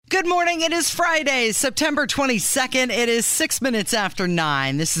Good morning. It is Friday, September 22nd. It is 6 minutes after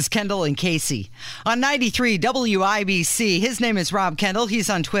 9. This is Kendall and Casey on 93 WIBC. His name is Rob Kendall. He's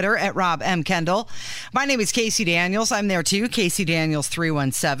on Twitter at Rob M. Kendall. My name is Casey Daniels. I'm there too. Casey Daniels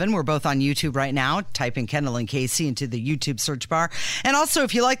 317. We're both on YouTube right now. Type in Kendall and Casey into the YouTube search bar. And also,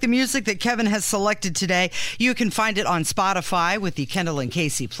 if you like the music that Kevin has selected today, you can find it on Spotify with the Kendall and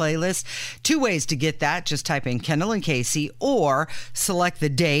Casey playlist. Two ways to get that. Just type in Kendall and Casey or select the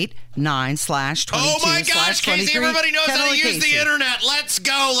date 9/22/23. Oh my gosh, Casey, everybody knows Kendall how to use Casey. the internet. Let's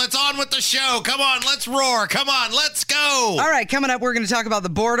go. Let's on with the show. Come on, let's roar. Come on, let's go. All right, coming up, we're going to talk about the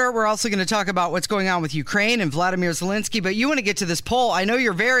border. We're also going to talk about what's going on with Ukraine and Vladimir Zelensky. But you want to get to this poll. I know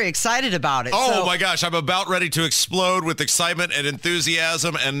you're very excited about it. Oh my gosh, I'm about ready to explode with excitement and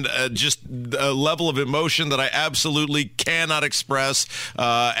enthusiasm and just a level of emotion that I absolutely cannot express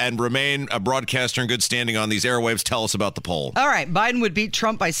and remain a broadcaster in good standing on these airwaves. Tell us about the poll. All right, Biden would beat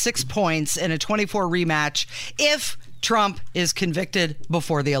Trump by 6 points in a 24 rematch if Trump is convicted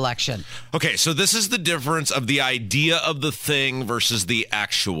before the election. Okay, so this is the difference of the idea of the thing versus the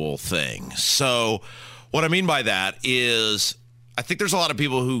actual thing. So what I mean by that is I think there's a lot of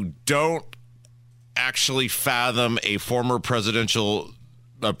people who don't actually fathom a former president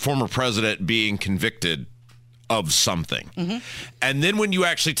being convicted of something. Mm-hmm. And then when you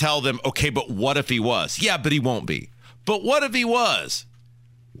actually tell them, okay, but what if he was? Yeah, but he won't be. But what if he was?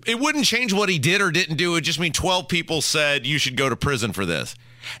 It wouldn't change what he did or didn't do. It would just mean 12 people said you should go to prison for this.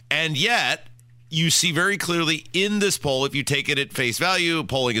 And yet, you see very clearly in this poll, if you take it at face value,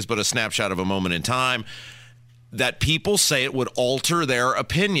 polling is but a snapshot of a moment in time, that people say it would alter their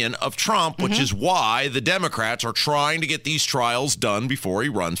opinion of Trump, which is why the Democrats are trying to get these trials done before he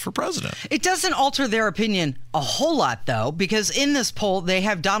runs for president. It doesn't alter their opinion a whole lot, though, because in this poll, they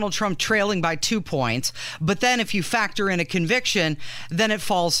have Donald Trump trailing by 2 points. But then if you factor in a conviction, then it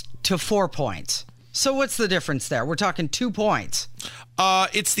falls to 4 points. So what's the difference there? We're talking 2 points.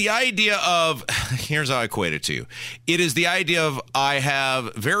 It's the idea of, here's how I equate it to you. It is the idea of I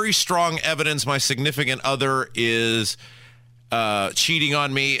have very strong evidence my significant other is cheating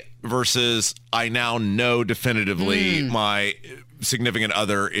on me versus I now know definitively my significant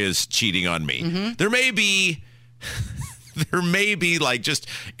other is cheating on me. Mm-hmm. There may be like just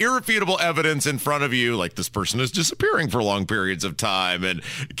irrefutable evidence in front of you, like this person is disappearing for long periods of time and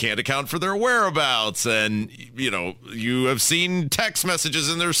can't account for their whereabouts. And, you have seen text messages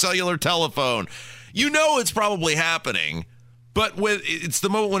in their cellular telephone. It's probably happening. But it's the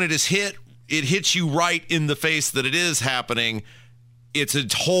moment when it hits you right in the face that it is happening. It's a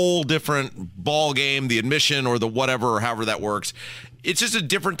whole different ball game, the admission or the whatever, or however that works. It's just a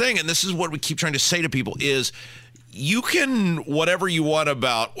different thing. And this is what we keep trying to say to people is, you can whatever you want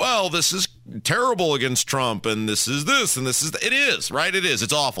about, well, this is terrible against Trump and this and this is it is, right? It is.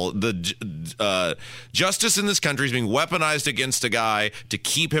 It's awful. The justice in this country is being weaponized against a guy to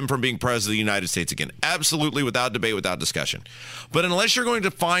keep him from being president of the United States again. Absolutely, without debate, without discussion. But unless you're going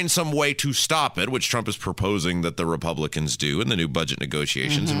to find some way to stop it, which Trump is proposing that the Republicans do in the new budget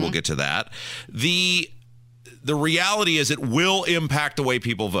negotiations, and we'll get to that, the reality is it will impact the way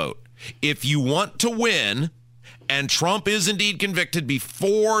people vote. If you want to win, and Trump is indeed convicted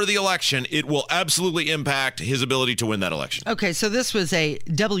before the election, it will absolutely impact his ability to win that election. Okay, so this was a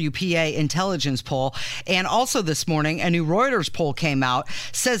WPA intelligence poll. And also this morning, a new Reuters poll came out,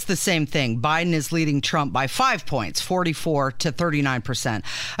 says the same thing. Biden is leading Trump by 5 points, 44 to 39%.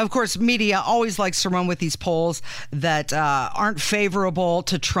 Of course, media always likes to run with these polls that aren't favorable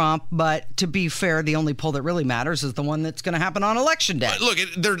to Trump. But to be fair, the only poll that really matters is the one that's going to happen on Election Day. Look,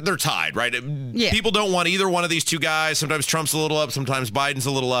 they're tied, right? Yeah. People don't want either one of these two guys. Sometimes Trump's a little up, sometimes Biden's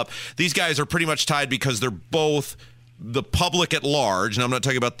a little up. These guys are pretty much tied because they're both the public at large, and I'm not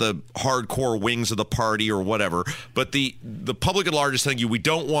talking about the hardcore wings of the party or whatever, but the public at large is telling you we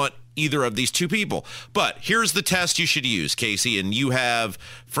don't want either of these two people. But here's the test you should use, Casey, and you have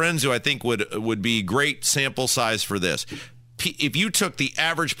friends who I think would be great sample size for this. If you took the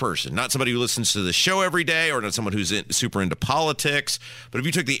average person, not somebody who listens to the show every day or not someone who's super into politics, but if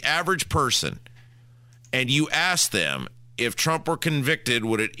you took the average person and you ask them if Trump were convicted,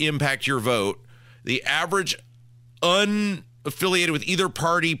 would it impact your vote? The average unaffiliated with either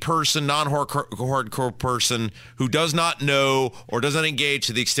party person, non-hardcore person who does not know or doesn't engage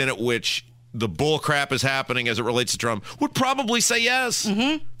to the extent at which the bull crap is happening as it relates to Trump would probably say yes,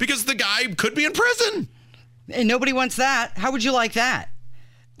 because the guy could be in prison. And nobody wants that. How would you like that?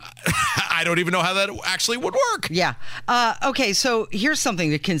 I don't even know how that actually would work. Yeah. Okay, so here's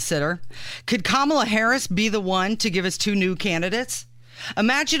something to consider. Could Kamala Harris be the one to give us two new candidates?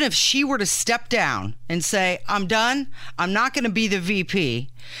 Imagine if she were to step down and say, I'm done. I'm not going to be the VP.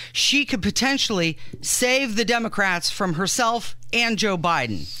 She could potentially save the Democrats from herself and Joe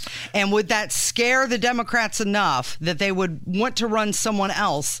Biden. And would that scare the Democrats enough that they would want to run someone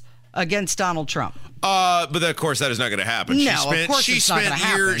else against Donald Trump? But of course, that is not going to happen. No, of course it's not going to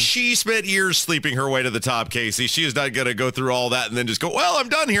happen. She spent years sleeping her way to the top, Casey. She is not going to go through all that and then just go, well, I'm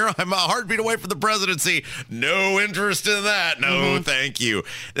done here. I'm a heartbeat away from the presidency. No interest in that. No, thank you.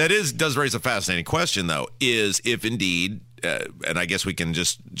 That does raise a fascinating question, though, is if indeed, and I guess we can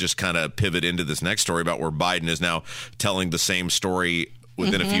just kind of pivot into this next story about where Biden is now telling the same story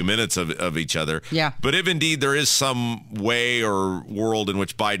within a few minutes of each other. Yeah. But if indeed there is some way or world in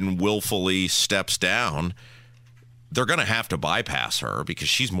which Biden willfully steps down, they're going to have to bypass her because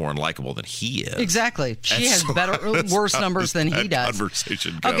she's more unlikable than he is. Exactly. She has worse numbers than he does.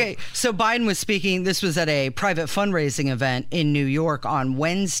 Conversation go. Okay, so Biden was speaking. This was at a private fundraising event in New York on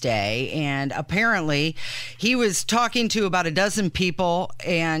Wednesday, and apparently he was talking to about a dozen people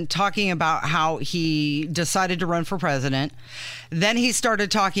and talking about how he decided to run for president. Then he started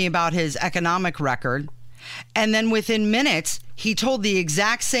talking about his economic record. And then within minutes, he told the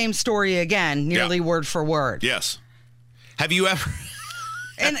exact same story again, nearly word for word. Yes. Have you ever...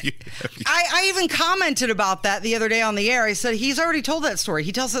 And I even commented about that the other day on the air. I said, he's already told that story.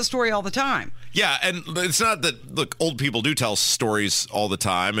 He tells that story all the time. Yeah, and it's not that, look, old people do tell stories all the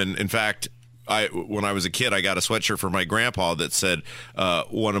time. And in fact, when I was a kid, I got a sweatshirt for my grandpa that said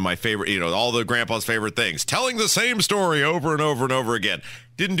one of my favorite, all the grandpa's favorite things, telling the same story over and over and over again.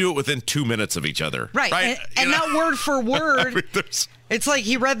 Didn't do it within 2 minutes of each other. Right. And not word for word. I mean, it's like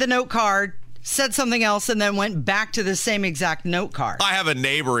he read the note card, said something else, and then went back to the same exact note card. I have a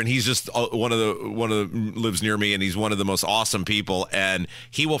neighbor, and he's just lives near me, and he's one of the most awesome people. And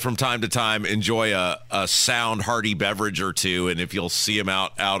he will, from time to time, enjoy a sound, hearty beverage or two. And if you'll see him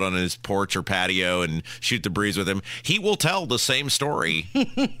out on his porch or patio and shoot the breeze with him, he will tell the same story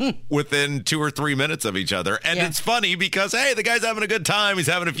within 2 or 3 minutes of each other. And it's funny because, hey, the guy's having a good time. He's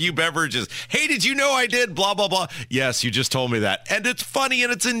having a few beverages. Hey, did you know I did blah blah blah? Yes, you just told me that. And it's funny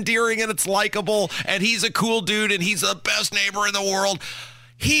and it's endearing and it's likable, and he's a cool dude, and he's the best neighbor in the world.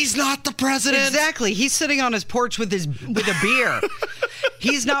 He's not the president. Exactly. He's sitting on his porch with a beer.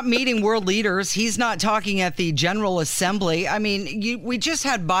 He's not meeting world leaders. He's not talking at the General Assembly. I mean, we just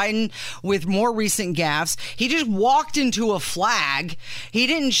had Biden with more recent gaffes. He just walked into a flag. He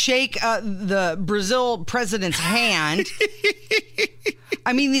didn't shake the Brazil president's hand.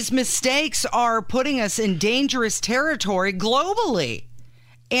 I mean, these mistakes are putting us in dangerous territory globally.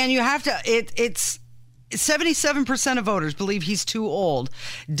 And you have to, it's 77% of voters believe he's too old,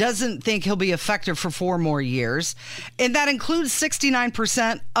 doesn't think he'll be effective for 4 more years. And that includes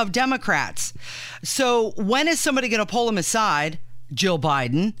 69% of Democrats. So when is somebody going to pull him aside, Jill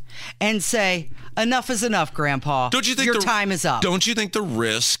Biden, and say, enough is enough, Grandpa. Don't you think your time is up? Don't you think the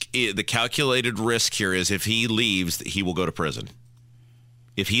risk, the calculated risk here is if he leaves, he will go to prison?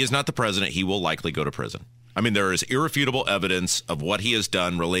 If he is not the president, he will likely go to prison. I mean, there is irrefutable evidence of what he has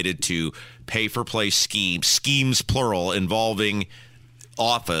done related to pay-for-play schemes plural, involving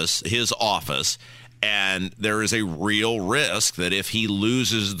his office. And there is a real risk that if he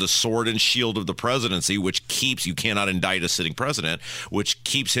loses the sword and shield of the presidency, which keeps, you cannot indict a sitting president, which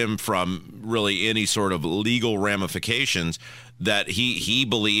keeps him from really any sort of legal ramifications, that he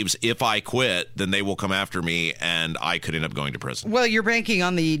believes if I quit, then they will come after me and I could end up going to prison. Well, you're banking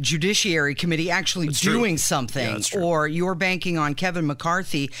on the Judiciary Committee actually doing something, or you're banking on Kevin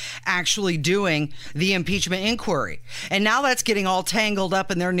McCarthy actually doing the impeachment inquiry. And now that's getting all tangled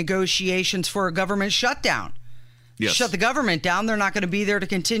up in their negotiations for a government shutdown. Yes. Shut the government down. They're not going to be there to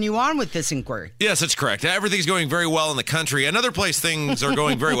continue on with this inquiry. Yes, that's correct. Everything's going very well in the country. Another place things are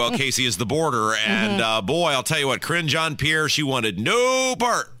going very well, Casey, is the border. And boy, I'll tell you what, Corinne Jean-Pierre, she wanted no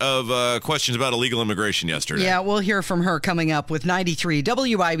part of questions about illegal immigration yesterday. Yeah, we'll hear from her coming up with 93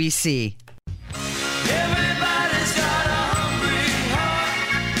 WIBC.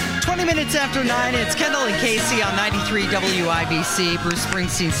 20 minutes after 9, it's Kendall and Casey on 93 WIBC. Bruce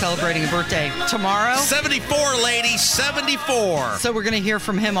Springsteen celebrating a birthday tomorrow. 74, lady, 74. So we're going to hear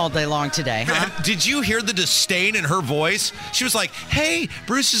from him all day long today, huh? Did you hear the disdain in her voice? She was like, hey,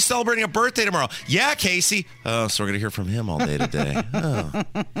 Bruce is celebrating a birthday tomorrow. Yeah, Casey. Oh, so we're going to hear from him all day today. Oh.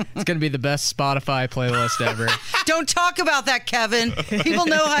 It's going to be the best Spotify playlist ever. Don't talk about that, Kevin. People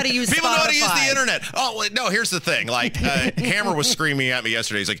know how to use Spotify. People know how to use the internet. Oh, no, here's the thing. Like, Hammer was screaming at me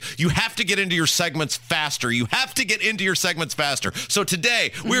yesterday. He's like, you have to get into your segments faster. You have to get into your segments faster. So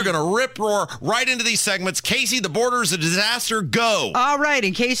today, we're going to rip-roar right into these segments. Casey, the border is a disaster. Go. All right.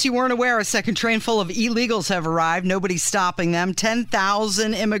 In case you weren't aware, a second train full of illegals have arrived. Nobody's stopping them.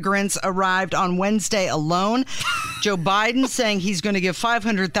 10,000 immigrants arrived on Wednesday alone. Joe Biden saying he's going to give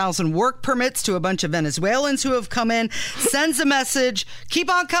 500,000 work permits to a bunch of Venezuelans who have come in. Sends a message.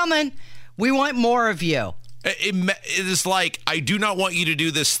 Keep on coming. We want more of you. It is like, I do not want you to do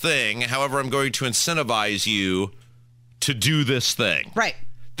this thing. However, I'm going to incentivize you to do this thing. Right.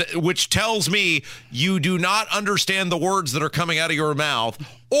 Which tells me you do not understand the words that are coming out of your mouth,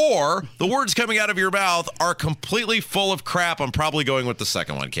 or the words coming out of your mouth are completely full of crap. I'm probably going with the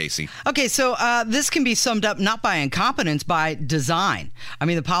second one, Casey. Okay, so this can be summed up not by incompetence, by design. I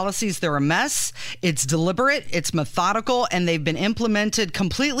mean, the policies, they're a mess. It's deliberate, it's methodical, and they've been implemented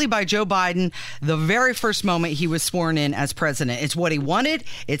completely by Joe Biden the very first moment he was sworn in as president. It's what he wanted.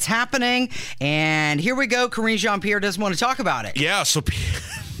 It's happening. And here we go. Karine Jean-Pierre doesn't want to talk about it. Yeah, so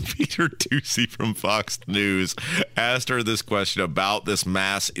Peter Doocy from Fox News asked her this question about this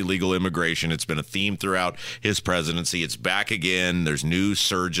mass illegal immigration. It's been a theme throughout his presidency. It's back again. There's new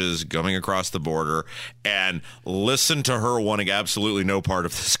surges coming across the border. And listen to her wanting absolutely no part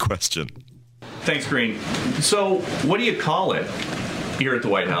of this question. Thanks, Green. So what do you call it here at the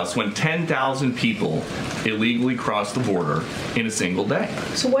White House when 10,000 people illegally cross the border in a single day?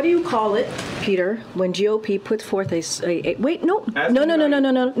 So what do you call it, Peter, when GOP puts forth a wait, no,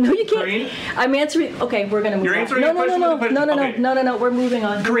 you can't. Green? I'm answering. Okay, we're going to move You're on. answering the question with a question? No, we're moving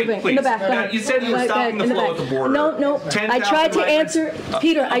on. Green, moving. please. In the back. Now, you said you were stopping the flow at the border. No. 10,000 I tried to migrants. answer,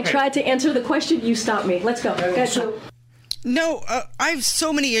 Peter, Okay. I tried to answer the question. You stopped me. Let's go. No, I have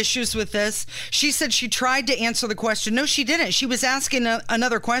so many issues with this. She said she tried to answer the question. No, she didn't. She was asking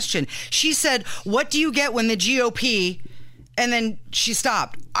another question. She said, what do you get when the GOP... And then she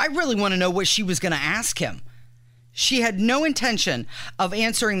stopped. I really want to know what she was going to ask him. She had no intention of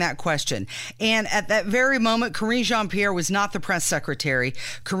answering that question. And at that very moment, Karine Jean-Pierre was not the press secretary.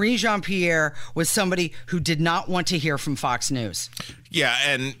 Karine Jean-Pierre was somebody who did not want to hear from Fox News. Yeah,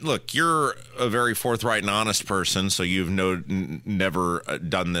 and look, you're a very forthright and honest person, so you've never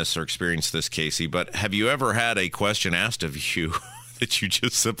done this or experienced this, Casey. But have you ever had a question asked of you that you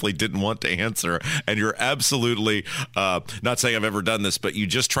just simply didn't want to answer, and you're absolutely not saying I've ever done this, but you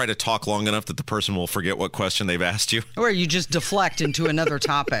just try to talk long enough that the person will forget what question they've asked you? Or you just deflect into another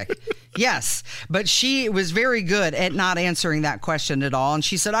topic. Yes, but she was very good at not answering that question at all. And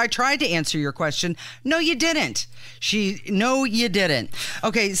she said, I tried to answer your question. No, you didn't. No, you didn't.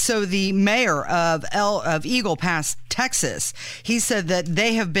 Okay, so the mayor of Eagle Pass, Texas, he said that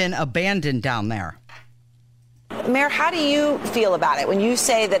they have been abandoned down there. Mayor, how do you feel about it when you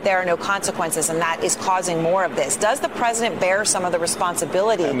say that there are no consequences and that is causing more of this? Does the president bear some of the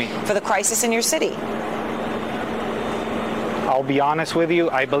responsibility for the crisis in your city? I'll be honest with you,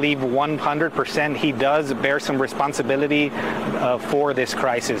 I believe 100% he does bear some responsibility for this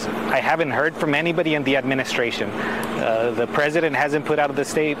crisis. I haven't heard from anybody in the administration. The president hasn't put out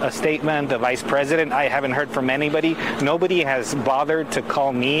a statement. The vice president, I haven't heard from anybody. Nobody has bothered to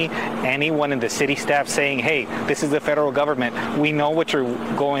call me, anyone in the city staff saying, hey, this is the federal government. We know what you're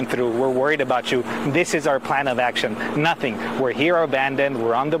going through. We're worried about you. This is our plan of action. Nothing. We're here abandoned.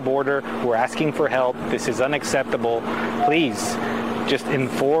 We're on the border. We're asking for help. This is unacceptable. Please, just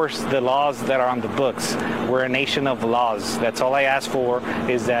enforce the laws that are on the books. We're a nation of laws. That's all I ask for,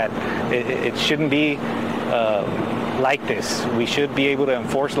 is that it shouldn't be like this. We should be able to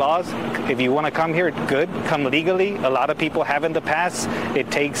enforce laws. If you want to come here, good. Come legally. A lot of people have in the past.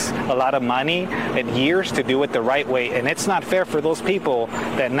 It takes a lot of money and years to do it the right way. And it's not fair for those people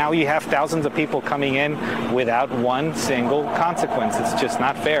that now you have thousands of people coming in without one single consequence. It's just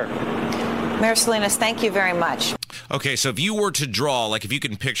not fair. Mayor Salinas, thank you very much. Okay, so if you were to draw, like if you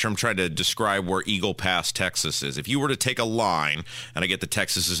can picture, I'm trying to describe where Eagle Pass, Texas is. If you were to take a line, and I get that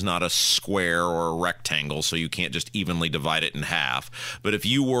Texas is not a square or a rectangle, so you can't just evenly divide it in half. But if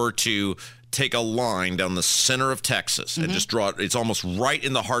you were to take a line down the center of Texas and just draw it, it's almost right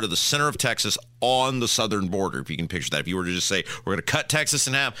in the heart of the center of Texas on the southern border, if you can picture that. If you were to just say, we're going to cut Texas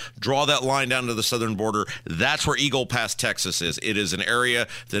in half, draw that line down to the southern border, that's where Eagle Pass, Texas is. It is an area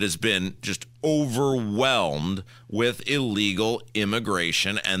that has been just overwhelmed with illegal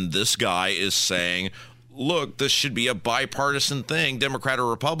immigration, and this guy is saying, look, this should be a bipartisan thing, Democrat or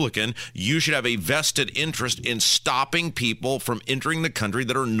Republican. You should have a vested interest in stopping people from entering the country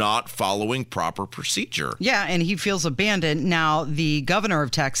that are not following proper procedure. Yeah, and he feels abandoned. Now, the governor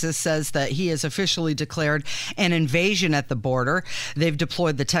of Texas says that he has officially declared an invasion at the border. They've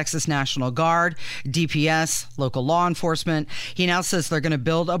deployed the Texas National Guard, DPS, local law enforcement. He now says they're going to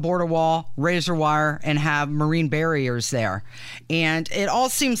build a border wall, razor wire, and have marine barriers there. And it all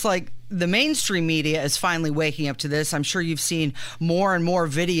seems like the mainstream media is finally waking up to this. I'm sure you've seen more and more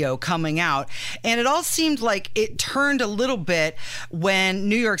video coming out. And it all seemed like it turned a little bit when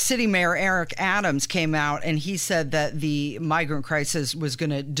New York City Mayor Eric Adams came out and he said that the migrant crisis was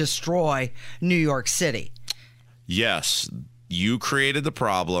going to destroy New York City. Yes, you created the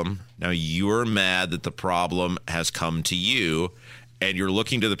problem. Now you are mad that the problem has come to you. And you're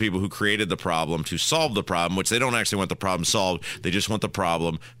looking to the people who created the problem to solve the problem, which they don't actually want the problem solved. They just want the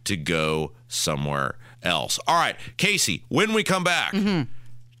problem to go somewhere else. All right, Casey, when we come back,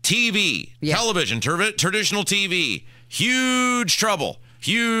 TV, television, traditional TV, huge trouble.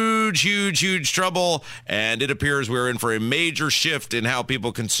 Huge trouble. And it appears we're in for a major shift in how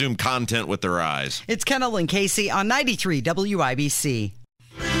people consume content with their eyes. It's Kendall and Casey on 93 WIBC.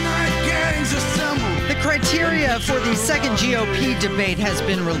 The criteria for the second GOP debate has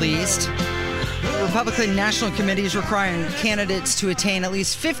been released. The Republican National Committee is requiring candidates to attain at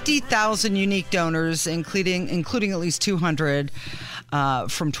least 50,000 unique donors, including at least 200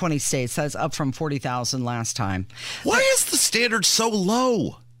 from 20 states. That's up from 40,000 last time. Why is the standard so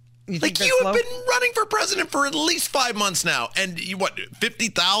low? Like, you have been running for president for at least 5 months now, and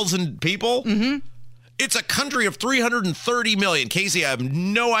 50,000 people? Mm-hmm. It's a country of 330 million. Casey, I have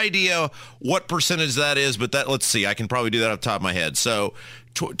no idea what percentage that is, but let's see. I can probably do that off the top of my head. So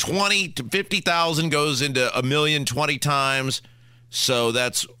 20 to 50,000 goes into a million 20 times. So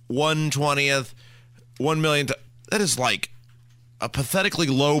that's 1/20th, 1 million. That is like a pathetically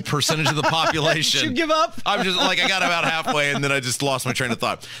low percentage of the population. Did you give up? I'm just I got about halfway and then I just lost my train of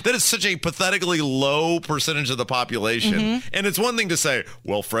thought. That is such a pathetically low percentage of the population. Mm-hmm. And it's one thing to say,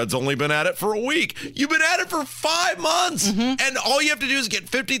 well, Fred's only been at it for a week. You've been at it for 5 months. Mm-hmm. And all you have to do is get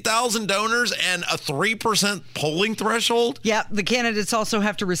 50,000 donors and a 3% polling threshold. Yeah, the candidates also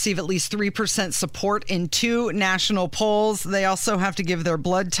have to receive at least 3% support in 2 national polls. They also have to give their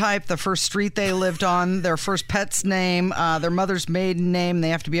blood type, the first street they lived on, their first pet's name, their mother's maiden name. They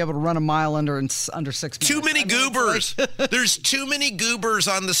have to be able to run a mile under 6 minutes. Too many goobers. There's too many goobers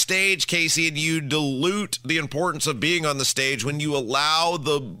on the stage, Casey, and you dilute the importance of being on the stage when you allow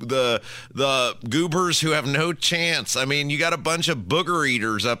the goobers who have no chance. I mean, you got a bunch of booger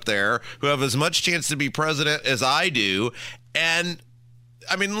eaters up there who have as much chance to be president as I do. And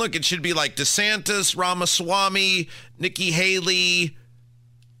I mean, look, it should be like DeSantis, Ramaswamy, Nikki Haley,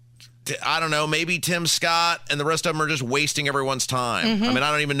 I don't know, maybe Tim Scott, and the rest of them are just wasting everyone's time. Mm-hmm. I mean,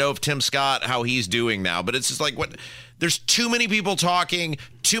 I don't even know if Tim Scott, how he's doing now, but it's just like, there's too many people talking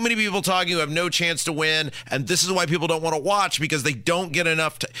who have no chance to win, and this is why people don't want to watch, because they don't get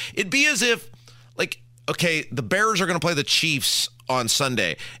enough. It'd be as if, like, okay, the Bears are going to play the Chiefs on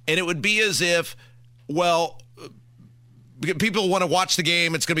Sunday, and it would be as if, well, people want to watch the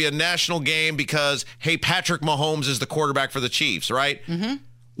game. It's going to be a national game because, hey, Patrick Mahomes is the quarterback for the Chiefs, right? Mm-hmm.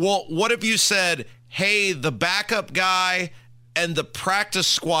 Well, what if you said, hey, the backup guy and the practice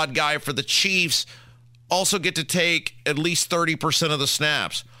squad guy for the Chiefs also get to take at least 30% of the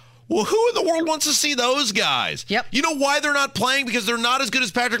snaps? Well, who in the world wants to see those guys? Yep. You know why they're not playing? Because they're not as good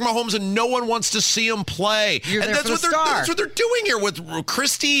as Patrick Mahomes, and no one wants to see them play. That's what they're doing here with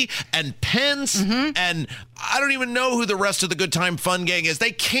Christie and Pence, and I don't even know who the rest of the Good Time Fun gang is.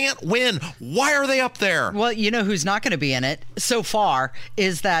 They can't win. Why are they up there? Well, you know who's not going to be in it so far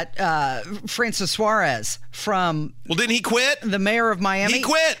is that Francis Suarez from... Well, didn't he quit? The mayor of Miami. He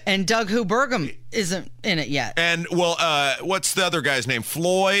quit. And Doug Burgum isn't in it yet. And, well, what's the other guy's name?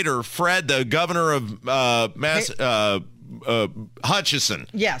 Floyd or Fred, the governor of Hutchison.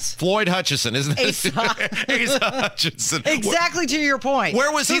 Yes. Floyd Hutchison, isn't it? Asa Hutchison. Exactly to your point.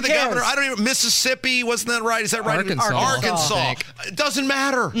 Where was he the governor? I don't even... Mississippi, wasn't that right? Is that right? Arkansas. It doesn't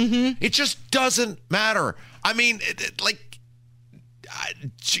matter. Mm-hmm. It just doesn't matter. I mean,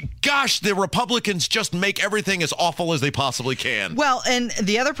 gosh, the Republicans just make everything as awful as they possibly can. Well, and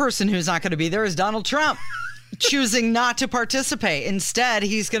the other person who's not going to be there is Donald Trump. Choosing not to participate. Instead,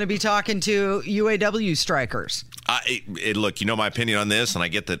 he's going to be talking to UAW strikers. Look, you know my opinion on this, and I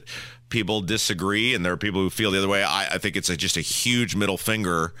get that people disagree, and there are people who feel the other way. I think it's just a huge middle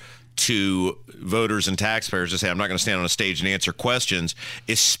finger to voters and taxpayers to say, I'm not going to stand on a stage and answer questions,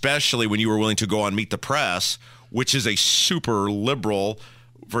 especially when you were willing to go on Meet the Press, which is a super liberal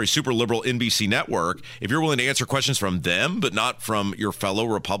for a super liberal NBC network, if you're willing to answer questions from them, but not from your fellow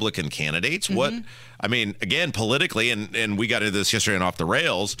Republican candidates, what, I mean, again, politically, and we got into this yesterday on Off the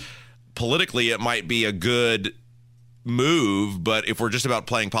Rails, politically, it might be a good move, but if we're just about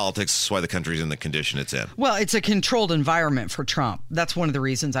playing politics, that's why the country's in the condition it's in. Well, it's a controlled environment for Trump. That's one of the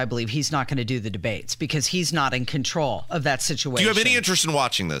reasons I believe he's not going to do the debates, because he's not in control of that situation. Do you have any interest in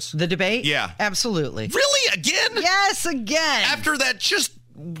watching this? The debate? Yeah. Absolutely. Really? Again? Yes, again.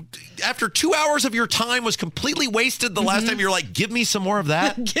 After 2 hours of your time was completely wasted the last time, you're like, give me some more of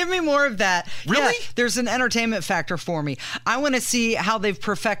that? Give me more of that. Really? Yeah, there's an entertainment factor for me. I want to see how they've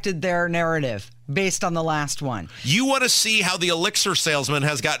perfected their narrative based on the last one. You want to see how the elixir salesman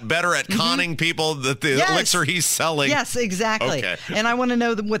has got better at conning people that the elixir he's selling. Yes, exactly. Okay. And I want to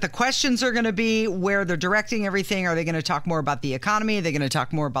know what the questions are going to be, where they're directing everything. Are they going to talk more about the economy? Are they going to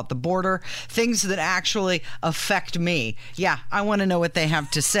talk more about the border? Things that actually affect me. Yeah, I want to know what they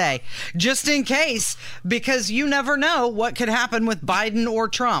have to say, just in case, because you never know what could happen with Biden or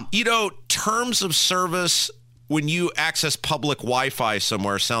Trump. You know, terms of service when you access public Wi-Fi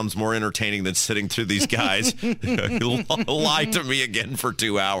somewhere sounds more entertaining than sitting through these guys lie to me again for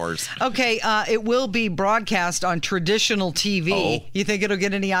 2 hours. Okay, it will be broadcast on traditional TV. Oh. You think it'll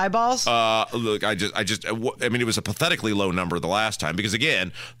get any eyeballs? Look, I mean, it was a pathetically low number the last time because,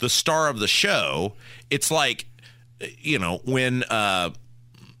 again, the star of the show, it's like, you know, when,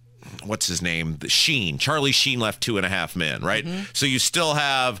 what's his name? Charlie Sheen left 2.5 Men, right? So you still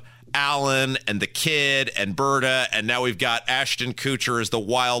have Alan and the kid and Berta, and now we've got Ashton Kutcher as the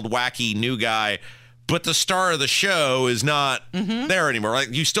wild, wacky new guy. But the star of the show is not there anymore.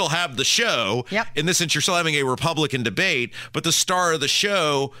 Like, you still have the show. Yep. In this sense, you're still having a Republican debate, but the star of the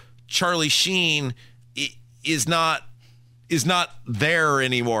show, Charlie Sheen, is not there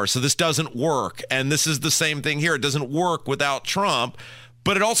anymore. So this doesn't work. And this is the same thing here. It doesn't work without Trump,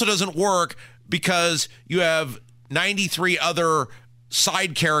 but it also doesn't work because you have 93 other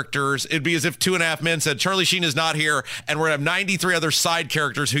side characters. It'd be as if 2.5 Men said, Charlie Sheen is not here, and we're going to have 93 other side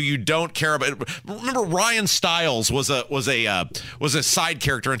characters who you don't care about. Remember, Ryan Stiles was a side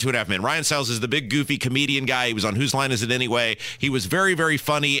character in 2.5 Men. Ryan Stiles is the big goofy comedian guy. He was on Whose Line Is It Anyway? He was very, very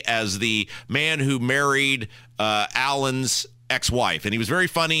funny as the man who married Alan's ex-wife, and he was very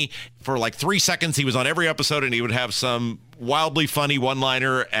funny for like 3 seconds. He was on every episode, and he would have some wildly funny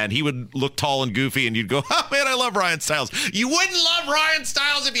one-liner, and he would look tall and goofy, and you'd go, oh man, I love Ryan Stiles. You wouldn't love Ryan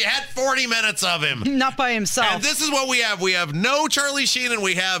Stiles if you had 40 minutes of him. Not by himself. And this is what we have. We have no Charlie Sheen, and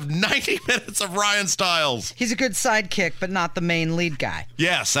we have 90 minutes of Ryan Stiles. He's a good sidekick, but not the main lead guy.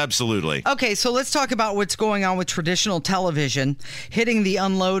 Yes, absolutely. Okay, so let's talk about what's going on with traditional television hitting the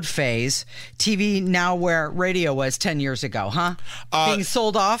unload phase. TV now where radio was 10 years ago, huh? Being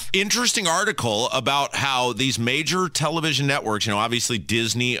sold off? Interesting article about how these major television networks, you know, obviously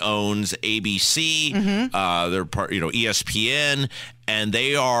Disney owns ABC, they're part, you know, ESPN, and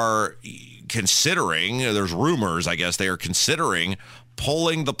they are considering, there's rumors, I guess, they are considering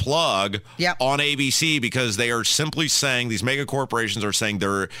pulling the plug on ABC because they are simply saying, these mega corporations are saying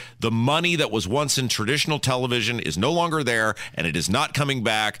the money that was once in traditional television is no longer there, and it is not coming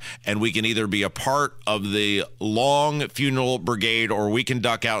back, and we can either be a part of the long funeral brigade or we can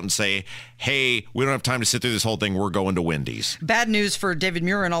duck out and say, hey, we don't have time to sit through this whole thing. We're going to Wendy's. Bad news for David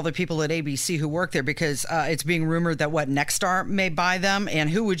Muir and all the people at ABC who work there, because it's being rumored that Nexstar may buy them. And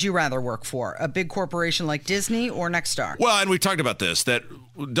who would you rather work for? A big corporation like Disney or Nexstar? Well, and we talked about this, that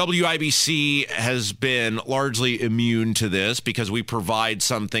WIBC has been largely immune to this because we provide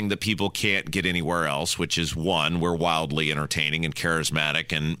something that people can't get anywhere else, which is, one, we're wildly entertaining and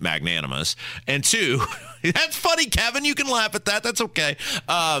charismatic and magnanimous. And two, that's funny, Kevin. You can laugh at that. That's okay.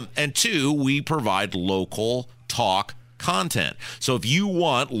 And two, we provide local talk content. So if you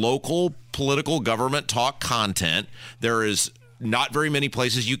want local political government talk content, there is not very many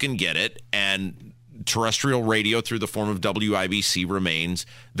places you can get it. And terrestrial radio through the form of WIBC remains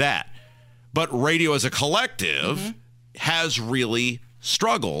that. But radio as a collective has really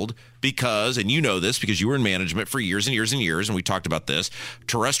struggled because, and you know this because you were in management for years and years and years, and we talked about this,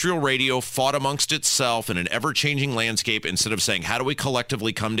 terrestrial radio fought amongst itself in an ever-changing landscape instead of saying, how do we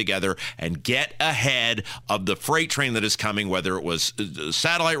collectively come together and get ahead of the freight train that is coming, whether it was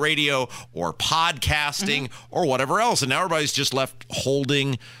satellite radio or podcasting or whatever else. And now everybody's just left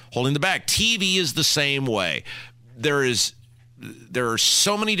holding the bag. TV is the same way. There are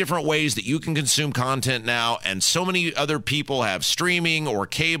so many different ways that you can consume content now, and so many other people have streaming or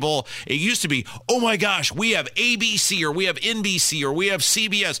cable. It used to be, oh my gosh, we have ABC or we have NBC or we have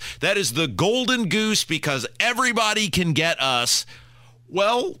CBS. That is the golden goose because everybody can get us.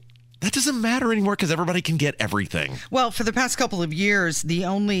 Well, That doesn't matter anymore because everybody can get everything. Well, for the past couple of years, the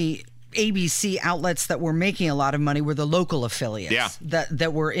only ABC outlets that were making a lot of money were the local affiliates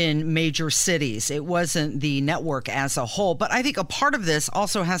that were in major cities. It wasn't the network as a whole. But I think a part of this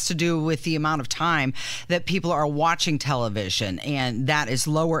also has to do with the amount of time that people are watching television, and that is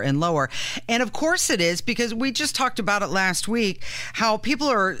lower and lower. And of course it is, because we just talked about it last week, how people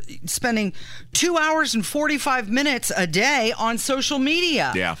are spending 2 hours and 45 minutes a day on social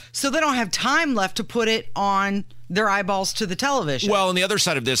media. Yeah. So they don't have time left to put it on their eyeballs to the television. Well, on the other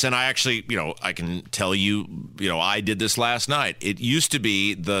side of this, and I actually, I can tell you, I did this last night. It used to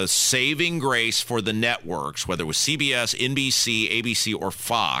be the saving grace for the networks, whether it was CBS, NBC, ABC, or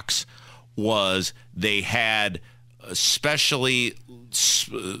Fox, was they had especially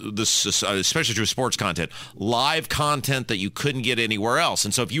through sports content, live content that you couldn't get anywhere else.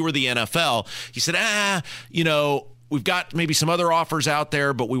 And so if you were the NFL, you said, we've got maybe some other offers out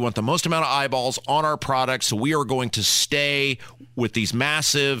there, but we want the most amount of eyeballs on our product, so we are going to stay with these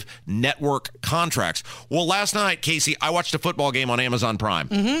massive network contracts. Well, last night, Casey, I watched a football game on Amazon Prime.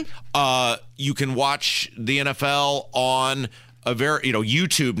 Mm-hmm. You can watch the NFL on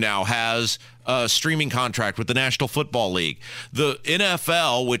YouTube now has a streaming contract with the National Football League. The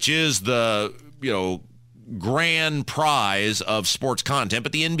NFL, which is the, grand prize of sports content,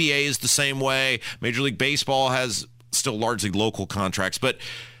 but the NBA is the same way. Major League Baseball has still largely local contracts, but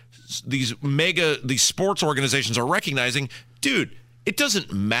these sports organizations are recognizing, dude, it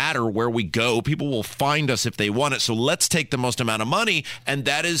doesn't matter where we go. People will find us if they want it. So let's take the most amount of money. And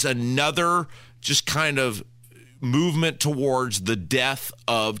that is another just kind of movement towards the death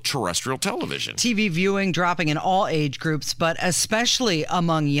of terrestrial television. TV viewing dropping in all age groups, but especially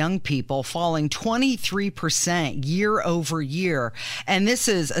among young people, falling 23% year over year. And this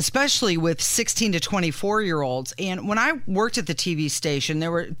is especially with 16 to 24-year-olds. And when I worked at the TV station,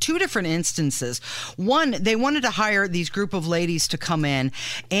 there were two different instances. One, they wanted to hire these group of ladies to come in.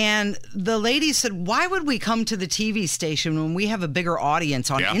 And the ladies said, why would we come to the TV station when we have a bigger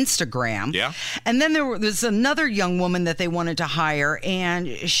audience on Instagram? Yeah. And then there's another young woman that they wanted to hire, and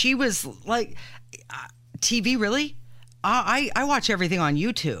she was like, TV, really? I watch everything on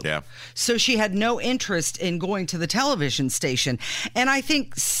YouTube. Yeah. So she had no interest in going to the television station. And I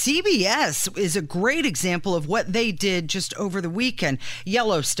think CBS is a great example of what they did just over the weekend.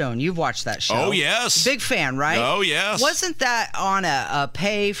 Yellowstone, you've watched that show. Oh, yes. Big fan, right? Oh, yes. Wasn't that on a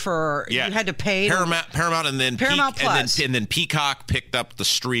pay for, you had to pay? Paramount and then Paramount Plus. And then Peacock picked up the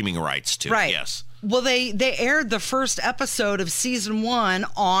streaming rights too. Right. Yes. Well, they aired the first episode of season 1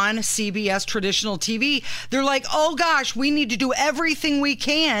 on CBS traditional TV. They're like, oh gosh, we need to do everything we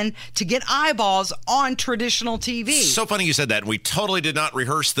can to get eyeballs on traditional TV. So funny you said that. We totally did not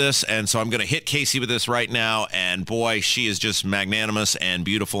rehearse this, and so I'm going to hit Casey with this right now. And boy, she is just magnanimous and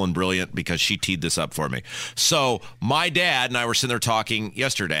beautiful and brilliant because she teed this up for me. So my dad and I were sitting there talking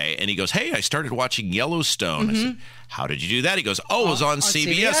yesterday, and he goes, hey, I started watching Yellowstone. Mm-hmm. I said, how did you do that? He goes, it was on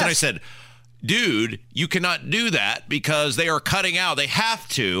CBS. And I said, dude, you cannot do that because they are cutting out. They have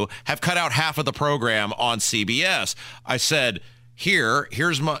cut out half of the program on CBS. I said,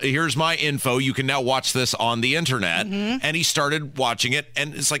 here's my info. You can now watch this on the internet. Mm-hmm. And he started watching it,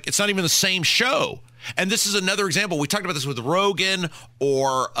 and it's like, it's not even the same show. And this is another example. We talked about this with Rogan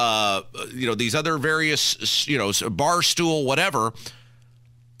or, these other various, Barstool, whatever.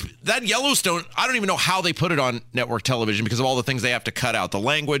 That Yellowstone, I don't even know how they put it on network television because of all the things they have to cut out. The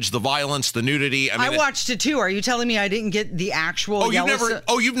language, the violence, the nudity. I watched it too. Are you telling me I didn't get the actual Yellowstone?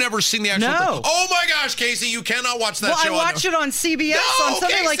 You've never seen the actual No. thing? Oh my gosh, Casey, you cannot watch that show. Well, I watched it on CBS on something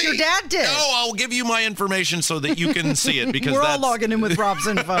Casey, like your dad did. No, I'll give you my information so that you can see it because we're all logging in with Rob's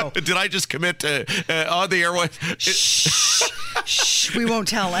info. Did I just commit to on the airway? Shh, we won't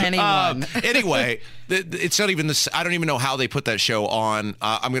tell anyone. Anyway, it's not even this. I don't even know how they put that show on.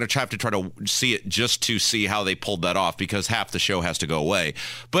 I'm going to have to try to see it just to see how they pulled that off because half the show has to go away.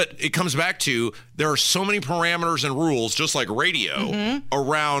 But it comes back to there are so many parameters and rules, just like radio,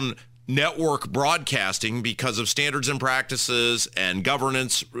 around network broadcasting because of standards and practices and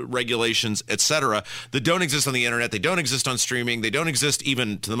governance regulations, etc., that don't exist on the internet. They don't exist on streaming. They don't exist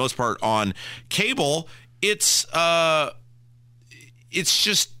even, to the most part, on cable. It's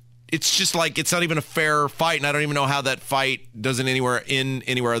just like it's not even a fair fight, and I don't even know how that fight doesn't anywhere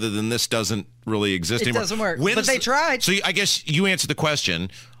other than this doesn't really exist anymore. It doesn't work, but they tried. So I guess you answered the question.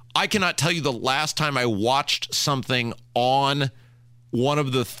 I cannot tell you the last time I watched something on one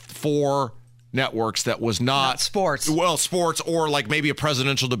of the 4 networks that was not sports. Well, sports or like maybe a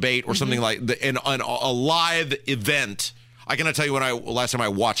presidential debate or something like that, and on a live event. I cannot tell you last time I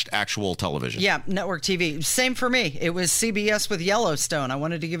watched actual television. Yeah, network TV. Same for me. It was CBS with Yellowstone. I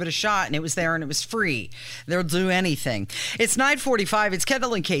wanted to give it a shot, and it was there, and it was free. They'll do anything. It's 9:45. It's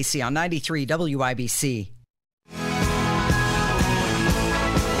Kendall and Casey on 93 WIBC. It's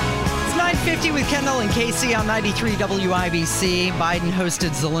 9:50 with Kendall and Casey on 93 WIBC. Biden hosted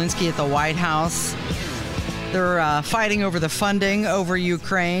Zelensky at the White House. They're fighting over the funding over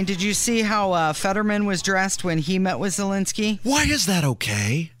Ukraine. Did you see how Fetterman was dressed when he met with Zelensky? Why is that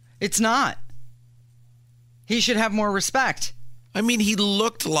okay? It's not. He should have more respect. I mean, he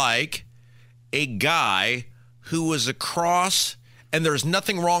looked like a guy who was across, and there's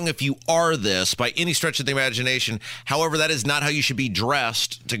nothing wrong if you are this by any stretch of the imagination. However, that is not how you should be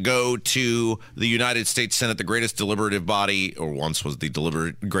dressed to go to the United States Senate, the greatest deliberative body, or once was the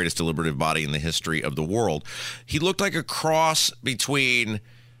greatest deliberative body in the history of the world. He looked like a cross between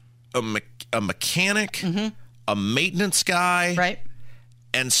a mechanic, a maintenance guy, right,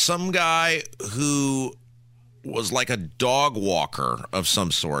 and some guy who was like a dog walker of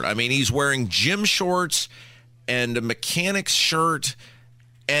some sort. I mean, he's wearing gym shorts and a mechanic's shirt,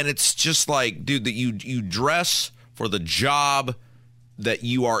 and it's just like, dude, that you dress for the job that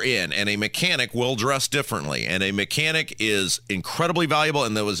you are in, and a mechanic will dress differently, and a mechanic is incredibly valuable,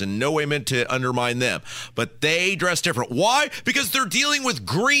 and that was in no way meant to undermine them, but they dress different. Why? Because they're dealing with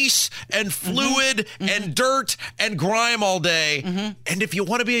grease and fluid and dirt and grime all day, and if you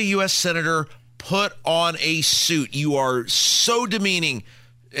want to be a U.S. Senator, put on a suit. You are so demeaning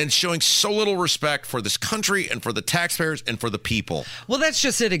and showing so little respect for this country and for the taxpayers and for the people. Well, that's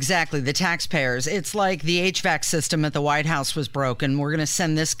just it exactly, the taxpayers. It's like the HVAC system at the White House was broken. We're going to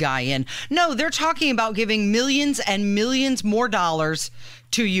send this guy in. No, they're talking about giving millions and millions more dollars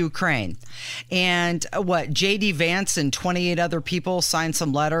to Ukraine. And J.D. Vance and 28 other people signed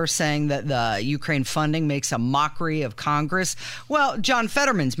some letter saying that the Ukraine funding makes a mockery of Congress. Well, John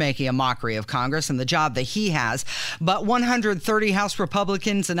Fetterman's making a mockery of Congress and the job that he has. But 130 House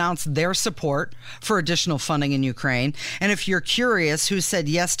Republicans announced their support for additional funding in Ukraine. And if you're curious who said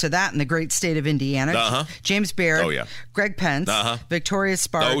yes to that in the great state of Indiana, James Baird, Greg Pence, Victoria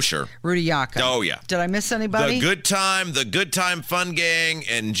Sparks, Rudy Yaka. Oh, yeah. Did I miss anybody? The Good Time Fun Gang.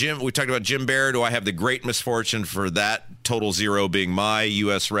 And Jim, we talked about Jim Baird, who I have the great misfortune for that total zero being my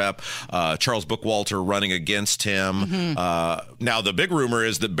U.S. rep. Charles Bookwalter running against him. Now, the big rumor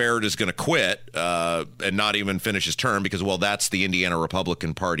is that Baird is going to quit and not even finish his term because, well, that's the Indiana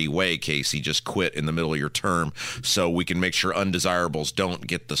Republican Party way, Casey. Just quit in the middle of your term so we can make sure undesirables don't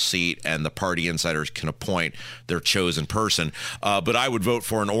get the seat and the party insiders can appoint their chosen person. But I would vote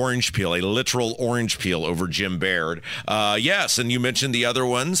for an orange peel, a literal orange peel over Jim Baird. Yes, and you mentioned the other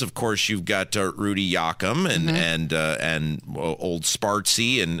ones. Of course, you've got Rudy Yakum and old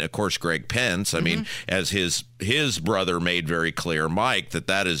Spartsy and, of course, Greg Pence. I mean, as his brother made very clear, Mike,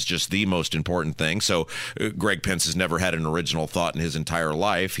 that is just the most important thing. So Greg Pence has never had an original thought in his entire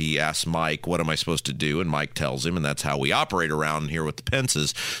life. He asks Mike, what am I supposed to do? And Mike tells him, and that's how we operate around here with the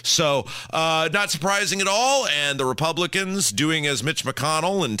Pences. So not surprising at all. And the Republicans doing as Mitch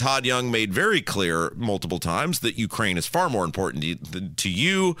McConnell and Todd Young made very clear multiple times that Ukraine is far more important to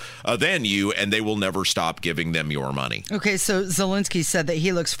you than you, and they will never stop giving them your money. Okay, so Zelensky said that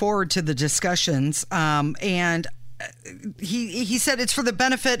he looks forward to the discussions, and he said it's for the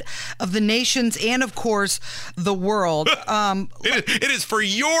benefit of the nations and, of course, the world. It is for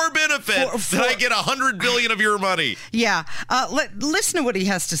your benefit that I get $100 billion of your money. Yeah. Listen to what he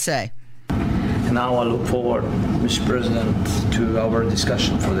has to say. And now I look forward, Mr. President, to our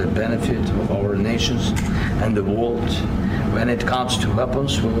discussion for the benefit of our nations and the world. When it comes to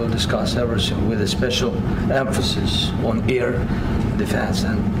weapons, we will discuss everything with a special emphasis on air defense.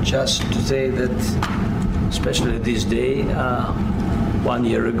 And just to say that, especially this day, 1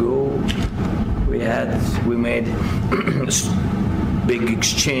 year ago, we made a big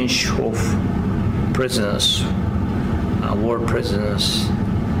exchange of prisoners, war prisoners,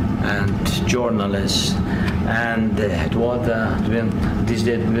 and journalists, and it was this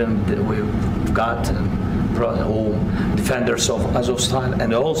day we've got home defenders of Azovstal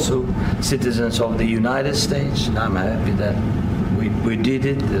and also citizens of the United States. And I'm happy that we did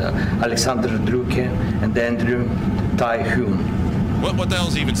it. Alexander Drukin and Andrew Tai-Hoon. What the hell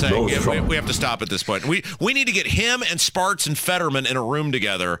is he even saying? We have to stop at this point. We need to get him and Sparks and Fetterman in a room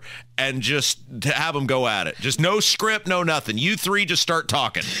together and just to have them go at it. Just no script, no nothing. You three just start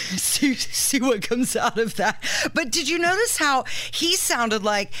talking. See what comes out of that. But did you notice how he sounded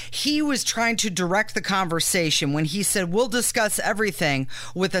like he was trying to direct the conversation when he said, we'll discuss everything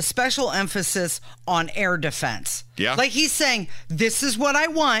with a special emphasis on air defense? Yeah. Like he's saying, this is what I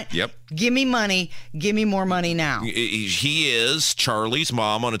want. Yep. Give me money. Give me more money now. He is Charlie's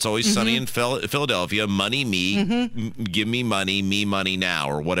mom on It's Always Sunny in Philadelphia. Money me, give me money now,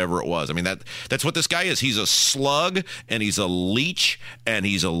 or whatever it was. I mean, that's what this guy is. He's a slug, and he's a leech, and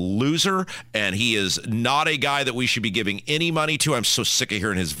he's a loser, and he is not a guy that we should be giving any money to. I'm so sick of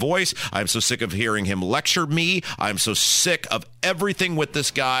hearing his voice. I'm so sick of hearing him lecture me. I'm so sick of everything with this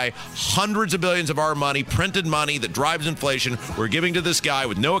guy. Hundreds of billions of our money, printed money that drives inflation, we're giving to this guy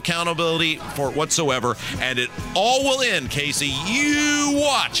with no accountability for it whatsoever, and it all will end, Casey. You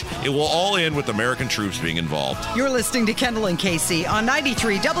watch. It will all end with American troops being involved. You're listening to Kendall and Casey on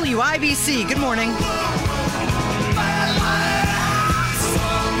 93 WIBC. Good morning.